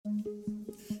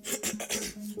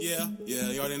Yeah,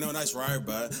 you already know. Nice ride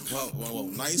back. Well,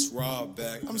 nice ride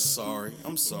back. I'm sorry.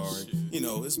 You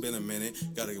know, it's been a minute.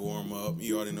 Gotta get warm up.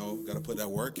 You already know. Gotta put that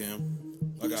work in.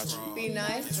 I got you. Be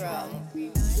nice, bro.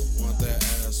 Want that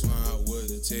ass fine with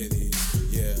the titties.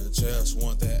 Yeah, just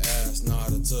want that ass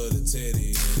nodded to the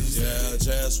titties. Yeah,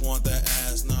 just want that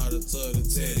ass nodded to the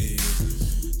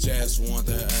titties. Just want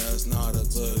that ass nodded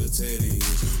to the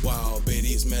titties. Wow,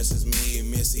 biddies message me,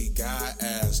 Missy got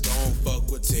ass. Don't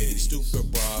fuck with titties.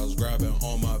 Stupid bras grabbing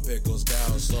on my pickles.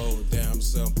 Gal so damn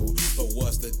simple. But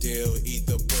what's the deal? Eat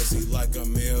the pussy like a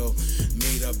meal.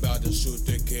 Meat about to shoot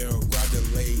the kill. Grab the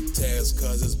latex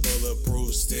cause it's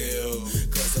bulletproof still.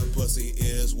 Cause the pussy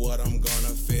is what I'm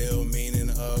gonna feel.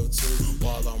 Meaning of two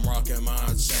while I'm rocking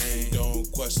my chain.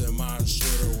 Don't question my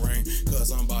shooter ring. Cause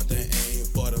I'm about to aim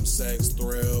for them sex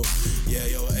thrills. Yeah,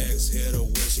 your ex hit her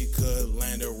wish she could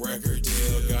land a record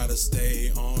deal. Gotta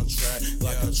stay on track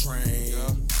like a train.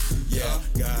 Yeah,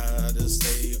 gotta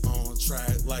stay on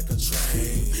track like a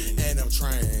train. And I'm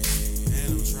trained.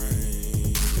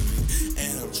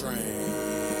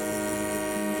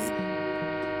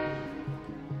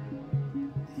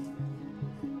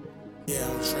 Yeah,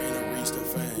 I'm trained to reach the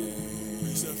fame.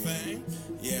 Reach the fame?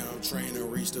 Yeah, I'm trained to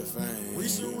reach the fame.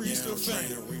 Reach the fame.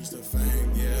 Trained to reach the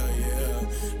fame. Yeah.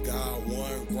 Got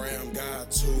 1 gram,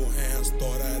 got 2 hands.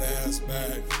 Throw that ass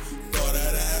back. Throw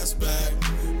that ass back.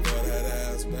 Throw that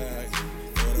ass back.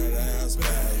 Throw that ass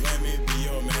back. Let me be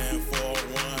your man for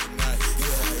one night.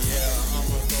 Yeah,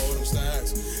 I'ma throw them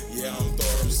stacks. Yeah, I'm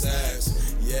throw them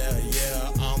stacks. Yeah,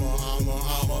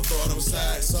 I'ma throw them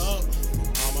stacks up.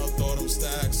 I'ma throw them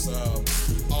stacks up.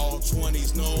 All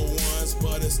 20s, no ones,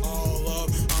 but it's all up.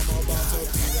 I'm about to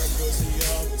beat that pussy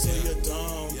up till you're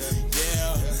dumb.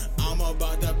 Yeah, I'm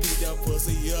about to beat that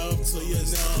pussy up till you're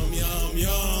numb.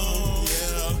 Yum.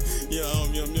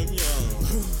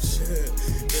 Shit.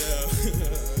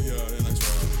 Yeah, next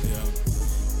round. Yeah.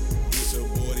 Eat your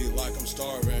booty like I'm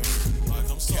starving.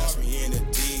 Catch me in the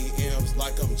DMs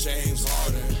like I'm James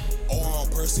Harden. Or I'm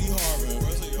Percy Harvin.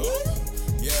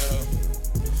 Yeah.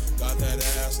 Got that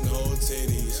ass, no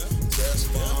titties. Just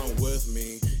fine with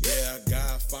me. Yeah, I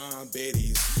got fine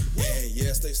biddies. And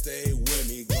yes, they stay with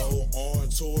me. Go on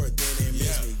tour, then they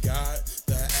miss me. Got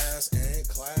the ass in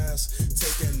class.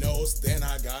 Taking notes, then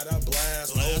I got a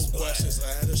blast. No questions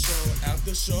at the show.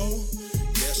 After show,